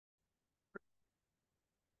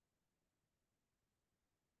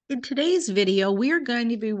In today's video, we are going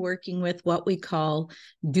to be working with what we call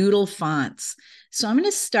Doodle fonts. So I'm going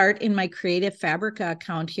to start in my Creative Fabrica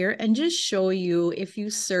account here and just show you, if you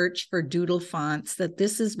search for Doodle fonts, that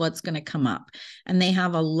this is what's going to come up. And they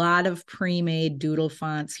have a lot of pre-made Doodle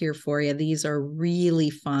fonts here for you. These are really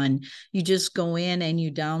fun. You just go in and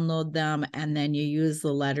you download them, and then you use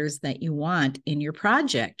the letters that you want in your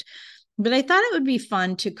project. But I thought it would be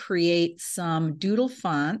fun to create some Doodle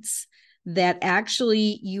fonts that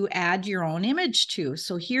actually you add your own image to.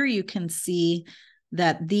 So here you can see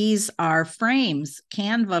that these are frames,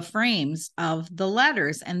 Canva frames of the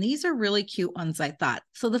letters, and these are really cute ones, I thought.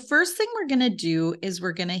 So the first thing we're going to do is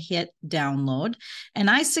we're going to hit download, and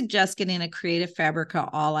I suggest getting a Creative Fabrica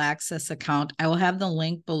All Access account. I will have the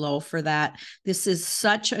link below for that. This is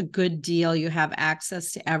such a good deal. You have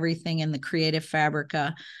access to everything in the Creative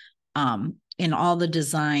Fabrica in all the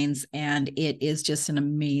designs, and it is just an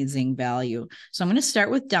amazing value. So I'm going to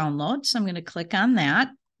start with download. So I'm going to click on that,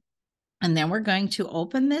 and then we're going to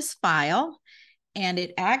open this file, and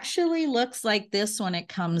it actually looks like this when it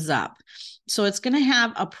comes up. So it's going to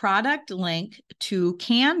have a product link to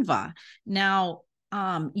Canva. Now,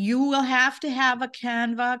 you will have to have a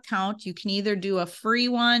Canva account. You can either do a free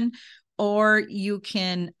one, or you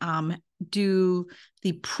can do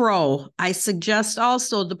the Pro. I suggest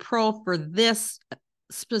also the Pro for this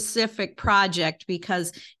specific project,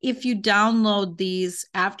 because if you download these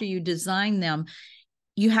after you design them,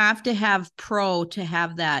 you have to have Pro to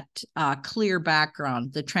have that clear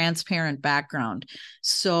background, the transparent background.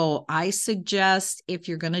 So I suggest, if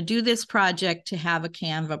you're going to do this project, to have a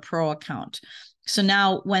Canva Pro account. So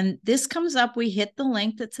now when this comes up, we hit the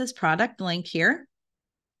link that says product link here.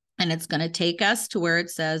 And it's going to take us to where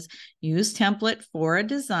it says use template for a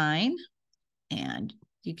design. And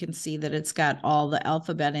you can see that it's got all the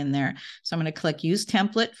alphabet in there. So I'm going to click use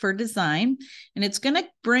template for design. And it's going to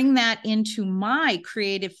bring that into my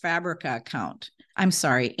Creative Fabrica account. I'm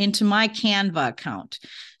sorry, into my Canva account.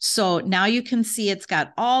 So now you can see it's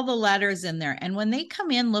got all the letters in there. And when they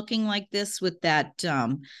come in looking like this with that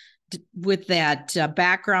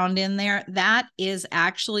background in there, that is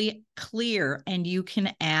actually clear, and you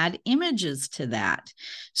can add images to that.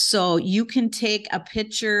 So you can take a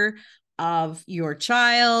picture of your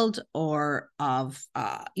child or of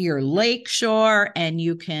your lake shore, and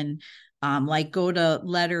you can like go to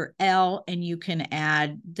letter L, and you can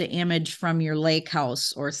add the image from your lake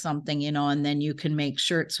house or something, you know, and then you can make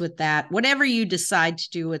shirts with that. Whatever you decide to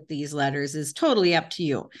do with these letters is totally up to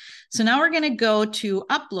you. So now we're going to go to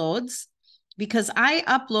uploads, because I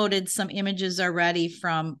uploaded some images already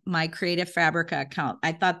from my Creative Fabrica account.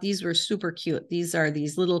 I thought these were super cute. These are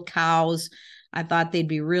these little cows. I thought they'd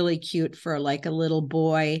be really cute for like a little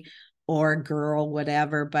boy or girl,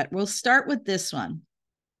 whatever, but we'll start with this one.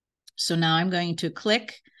 So now I'm going to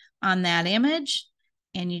click on that image,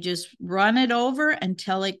 and you just run it over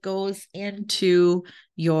until it goes into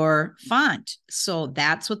your font. So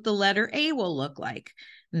that's what the letter A will look like.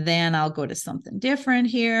 Then I'll go to something different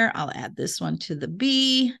here. I'll add this one to the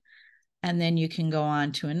B, and then you can go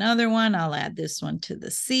on to another one. I'll add this one to the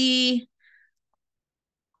C.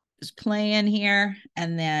 Just playing here,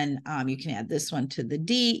 and then you can add this one to the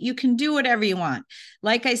D. You can do whatever you want.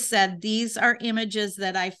 Like I said, these are images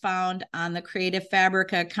that I found on the Creative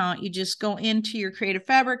Fabrica account. You just go into your Creative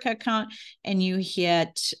Fabrica account and you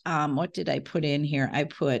hit, what did I put in here? I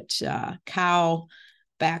put cow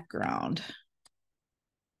background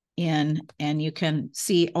in, and you can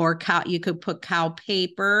see, or cow, you could put cow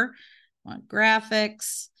paper on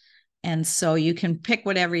graphics. And so you can pick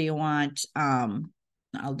whatever you want.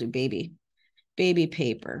 I'll do baby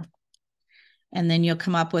paper. And then you'll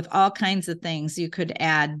come up with all kinds of things. You could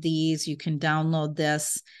add these, you can download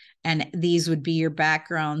this, and these would be your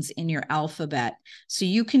backgrounds in your alphabet. So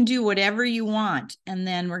you can do whatever you want. And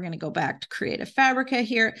then we're going to go back to Creative Fabrica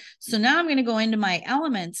here. So now I'm going to go into my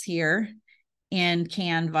elements here in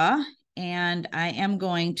Canva, and I am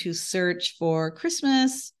going to search for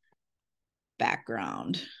Christmas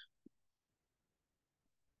background.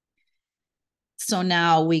 So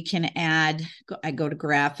now we can add, I go to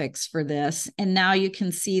graphics for this, and now you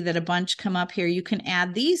can see that a bunch come up here. You can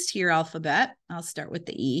add these to your alphabet. I'll start with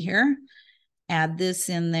the E here. Add this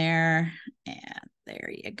in there, and there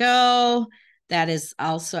you go. That is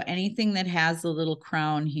also, anything that has a little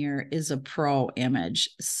crown here is a Pro image.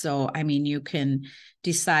 So, I mean, you can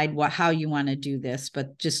decide how you want to do this,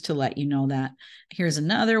 but just to let you know that. Here's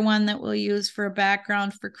another one that we'll use for a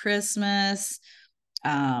background for Christmas.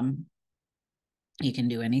 You can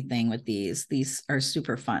do anything with these. These are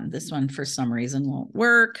super fun. This one, for some reason, won't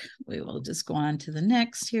work. We will just go on to the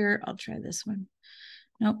next here. I'll try this one.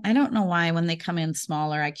 No, I don't know why when they come in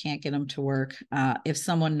smaller, I can't get them to work. If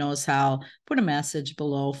someone knows how, put a message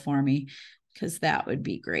below for me, because that would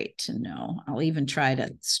be great to know. I'll even try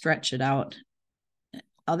to stretch it out.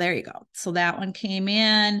 Oh, there you go. So that one came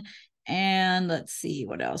in. And let's see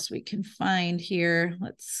what else we can find here.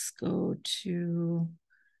 Let's go to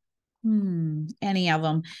any of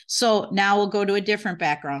them. So now we'll go to a different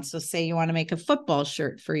background. So say you want to make a football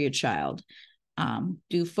shirt for your child.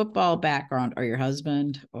 Do football background, or your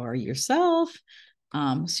husband or yourself.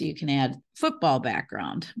 So you can add football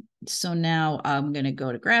background. So now I'm going to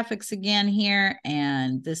go to graphics again here,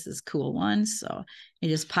 and this is cool one. So you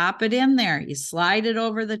just pop it in there, you slide it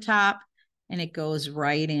over the top, and it goes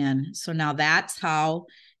right in. So now that's how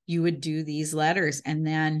you would do these letters. And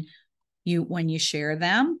then when you share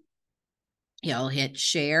them, you'll hit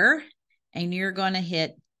share, and you're going to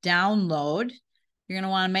hit download. You're going to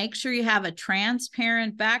want to make sure you have a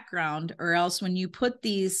transparent background, or else when you put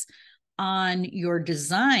these on your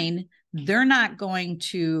design, they're not going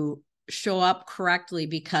to show up correctly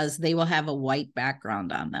because they will have a white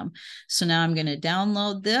background on them. So now I'm going to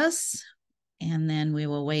download this, and then we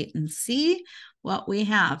will wait and see what we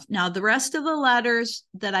have. Now, the rest of the letters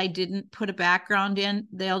that I didn't put a background in,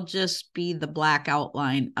 they'll just be the black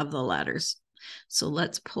outline of the letters. So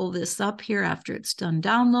let's pull this up here after it's done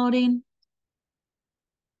downloading.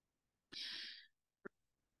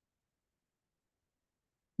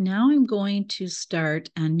 Now I'm going to start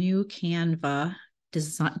a new Canva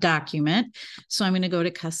document. So I'm going to go to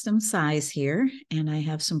custom size here, and I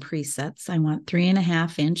have some presets. I want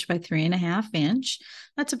 3.5 inch by 3.5 inch.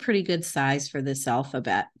 That's a pretty good size for this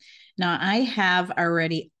alphabet. Now I have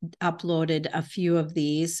already uploaded a few of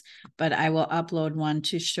these, but I will upload one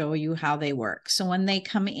to show you how they work. So when they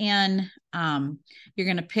come in, you're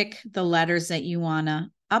going to pick the letters that you want to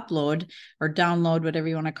upload or download, whatever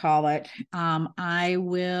you want to call it. I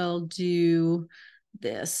will do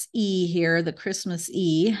this E here, the Christmas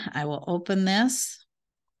E. I will open this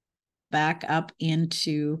back up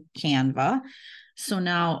into Canva. So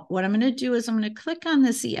now what I'm going to do is I'm going to click on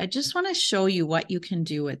this E. I just want to show you what you can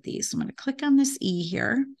do with these. So I'm going to click on this E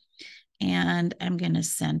here, and I'm going to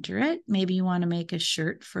center it. Maybe you want to make a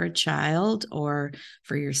shirt for a child or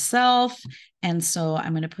for yourself. And so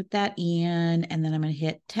I'm going to put that in, and then I'm going to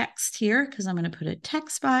hit text here because I'm going to put a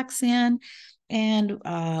text box in, and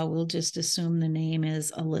we'll just assume the name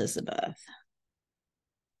is Elizabeth.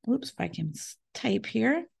 Oops, if I can type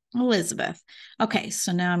here, Elizabeth. Okay,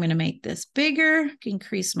 so now I'm going to make this bigger,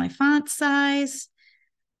 increase my font size.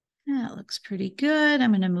 That looks pretty good.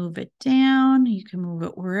 I'm going to move it down. You can move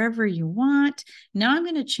it wherever you want. Now I'm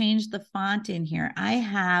going to change the font in here. I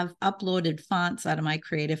have uploaded fonts out of my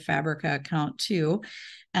Creative Fabrica account too.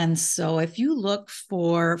 And so if you look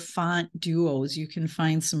for font duos, you can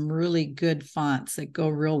find some really good fonts that go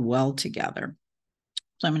real well together.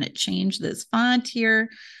 So I'm going to change this font here.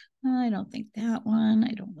 I don't think that one.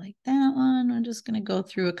 I don't like that one. I'm just going to go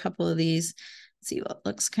through a couple of these, see what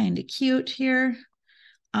looks kind of cute here.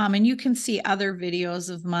 And you can see other videos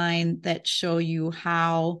of mine that show you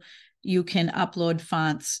how you can upload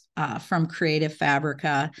fonts from Creative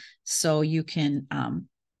Fabrica. So you can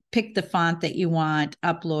pick the font that you want,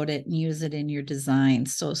 upload it, and use it in your design.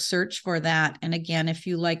 So search for that. And again, if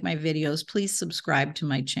you like my videos, please subscribe to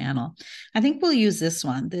my channel. I think we'll use this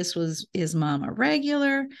one. This was Is Mama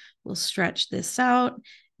Regular? We'll stretch this out.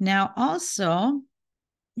 Now also,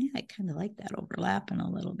 yeah, I kind of like that overlapping a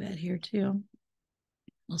little bit here too.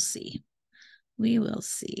 We'll see. We will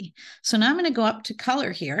see. So now I'm going to go up to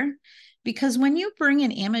color here, because when you bring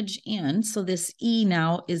an image in, so this E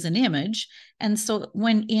now is an image. And so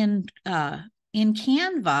when in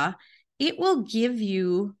Canva, it will give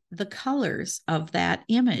you the colors of that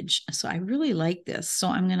image. So I really like this. So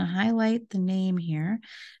I'm going to highlight the name here,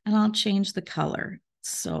 and I'll change the color.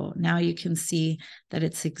 So now you can see that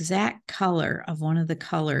it's exact color of one of the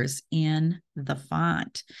colors in the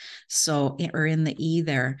font. So, or in the E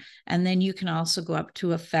there. And then you can also go up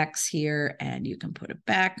to effects here, and you can put a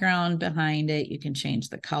background behind it. You can change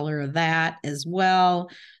the color of that as well.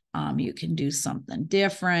 You can do something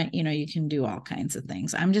different. You know, you can do all kinds of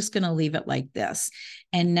things. I'm just going to leave it like this.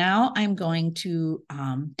 And now I'm going to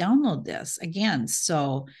download this again.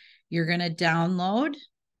 So you're going to download.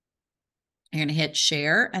 You're going to hit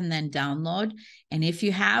share and then download. And if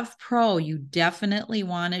you have Pro, you definitely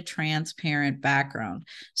want a transparent background.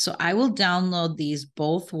 So I will download these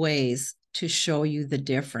both ways to show you the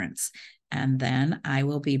difference. And then I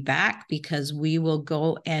will be back, because we will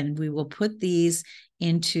go and we will put these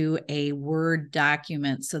into a Word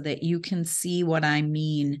document so that you can see what I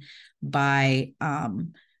mean by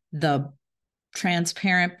the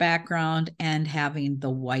transparent background and having the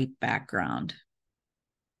white background.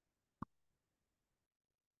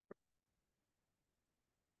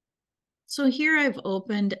 So here I've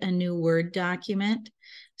opened a new Word document.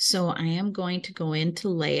 So I am going to go into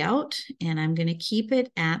layout and I'm going to keep it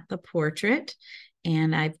at the portrait.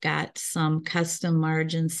 And I've got some custom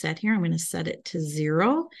margins set here. I'm going to set it to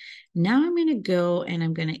 0. Now I'm going to go and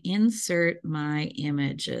I'm going to insert my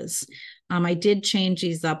images. I did change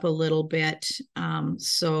these up a little bit.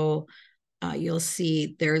 You'll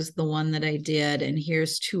see there's the one that I did, and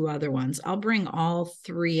here's 2 other ones. I'll bring all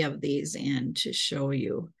 3 of these in to show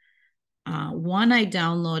you. One I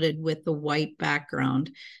downloaded with the white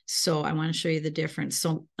background. So I want to show you the difference.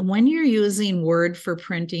 So when you're using Word for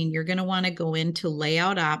printing, you're going to want to go into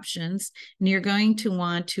layout options and you're going to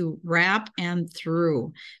want to wrap and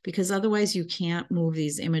through, because otherwise you can't move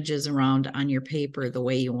these images around on your paper the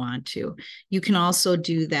way you want to. You can also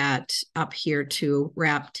do that up here to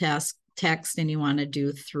wrap text and you want to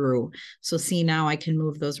do through. So see, now I can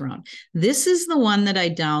move those around. This is the one that I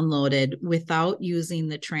downloaded without using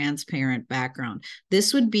the transparent background.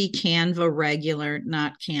 This would be Canva regular,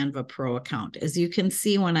 not Canva Pro account. As you can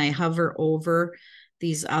see, when I hover over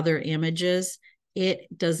these other images, it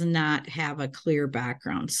does not have a clear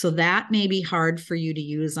background. So that may be hard for you to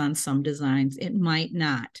use on some designs. It might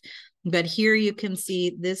not. But here you can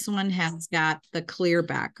see this one has got the clear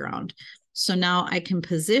background. So now I can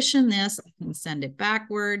position this, I can send it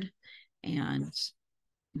backward, and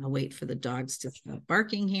I'll wait for the dogs to stop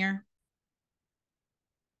barking here.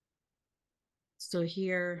 So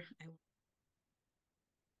here,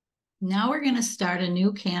 now we're going to start a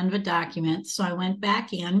new Canva document. So I went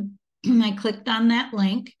back in and I clicked on that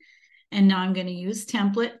link, and now I'm going to use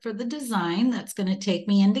template for the design. That's going to take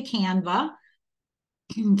me into Canva.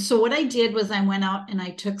 So what I did was I went out and I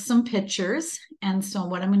took some pictures. And so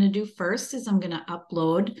what I'm going to do first is I'm going to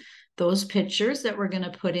upload those pictures that we're going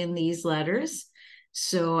to put in these letters.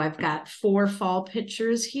 So I've got 4 fall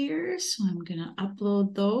pictures here. So I'm going to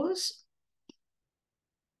upload those.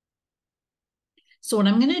 So what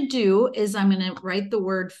I'm going to do is I'm going to write the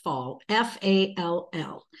word fall,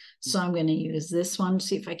 F-A-L-L. So I'm going to use this one,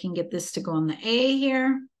 see if I can get this to go on the A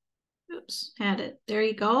here. Oops, had it. There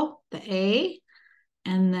you go, the A.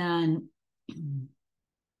 And then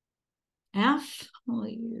F, we'll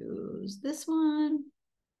use this one.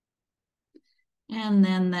 And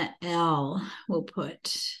then the L, we'll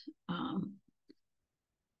put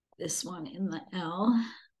this one in the L.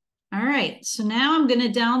 All right, so now I'm going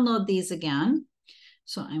to download these again.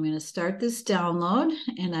 So I'm going to start this download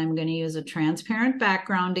and I'm going to use a transparent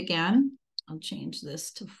background again. I'll change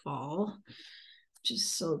this to fall,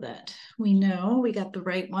 just so that we know we got the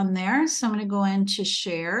right one there. So I'm going to go into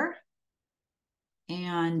share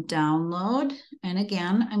and download. And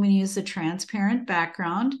again, I'm going to use the transparent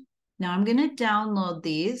background. Now I'm going to download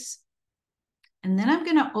these and then I'm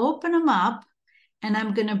going to open them up and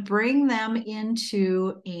I'm going to bring them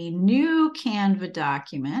into a new Canva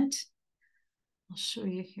document. I'll show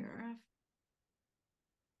you here.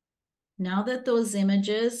 Now that those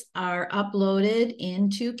images are uploaded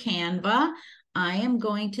into Canva, I am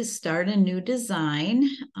going to start a new design.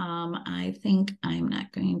 I think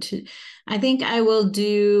I will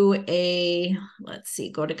do a, let's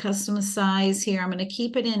see, go to custom size here. I'm going to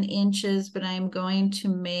keep it in inches, but I'm going to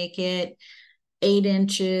make it 8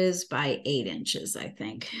 inches by 8 inches, I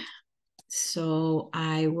think. So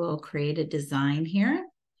I will create a design here.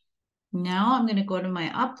 Now I'm going to go to my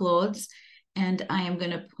uploads and I am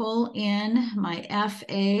going to pull in my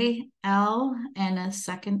F-A-L and a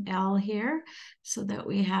second L here so that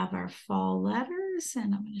we have our fall letters.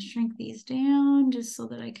 And I'm going to shrink these down just so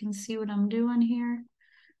that I can see what I'm doing here.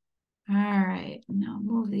 All right, now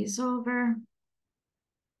move these over.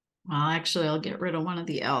 Well, actually, I'll get rid of one of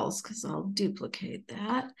the L's because I'll duplicate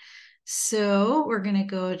that. So we're going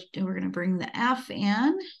to bring the F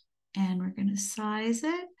in and we're going to size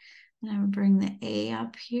it. And I'm going to bring the A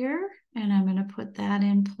up here and I'm going to put that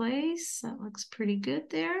in place. That looks pretty good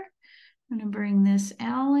there. I'm going to bring this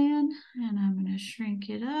L in and I'm going to shrink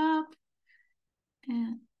it up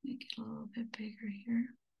and make it a little bit bigger here.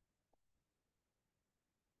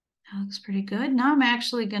 That looks pretty good. Now I'm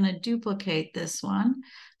actually going to duplicate this one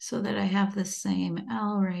so that I have the same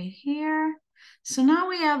L right here. So now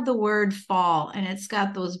we have the word fall and it's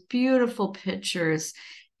got those beautiful pictures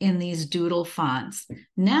in these doodle fonts.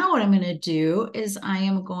 Now what I'm going to do is I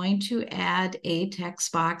am going to add a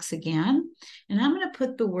text box again, and I'm going to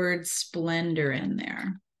put the word splendor in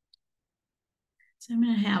there. So I'm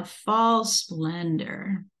going to have fall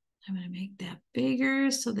splendor. I'm going to make that bigger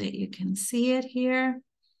so that you can see it here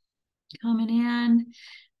coming in.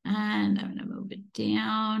 And I'm going to move it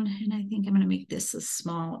down. And I think I'm going to make this a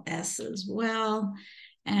small S as well.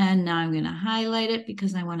 And now I'm going to highlight it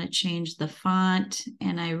because I want to change the font.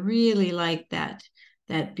 And I really like that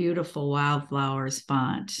beautiful Wildflowers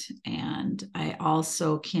font. And I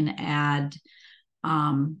also can add,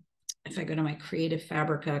 if I go to my Creative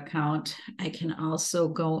Fabrica account, I can also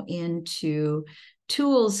go into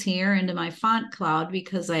tools here into my font cloud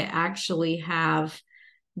because I actually have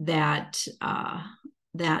that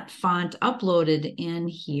font uploaded in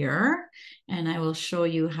here. And I will show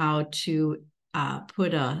you how to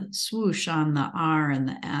put a swoosh on the R and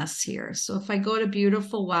the S here. So if I go to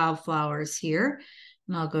Beautiful Wildflowers here,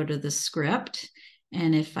 and I'll go to the script,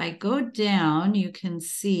 and if I go down, you can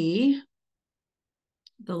see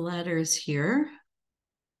the letters here.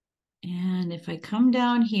 And if I come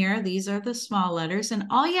down here, these are the small letters, and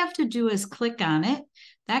all you have to do is click on it.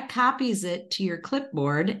 That copies it to your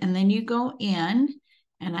clipboard, and then you go in,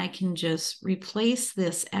 and I can just replace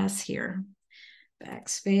this S here,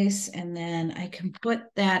 backspace, and then I can put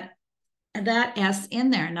that S in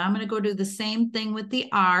there. Now I'm going to go do the same thing with the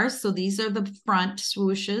R. So these are the front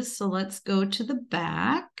swooshes. So let's go to the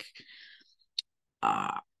back.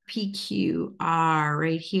 PQR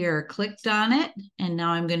right here, clicked on it, and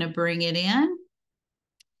now I'm going to bring it in,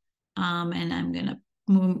 and I'm going to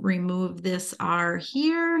remove this R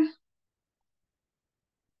here,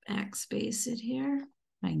 backspace it here,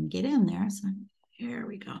 if I can get in there. So here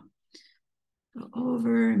we go. Go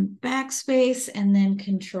over and backspace, and then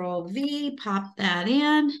Control V, pop that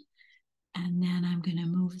in, and then I'm going to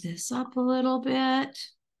move this up a little bit.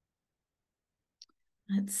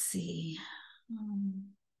 Let's see.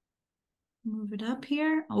 Move it up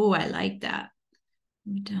here. Oh, I like that.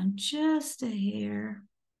 Move it down just a hair.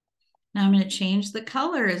 Now I'm going to change the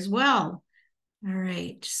color as well. All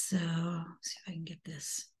right, so let's see if I can get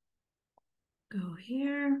this. Go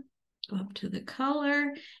here, go up to the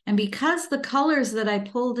color. And because the colors that I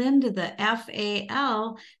pulled into the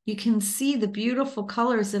FAL, you can see the beautiful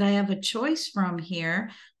colors that I have a choice from here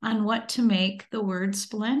on what to make the word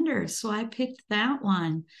splendor. So I picked that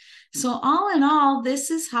one. So all in all, this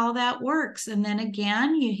is how that works. And then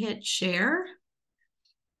again, you hit share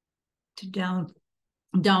to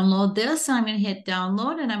download this. I'm going to hit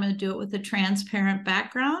download, and I'm going to do it with a transparent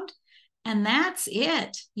background. And that's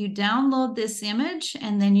it. You download this image,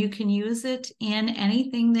 and then you can use it in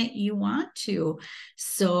anything that you want to.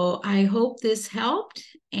 So I hope this helped.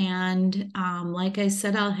 And like I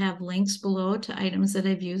said, I'll have links below to items that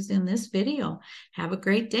I've used in this video. Have a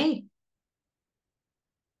great day.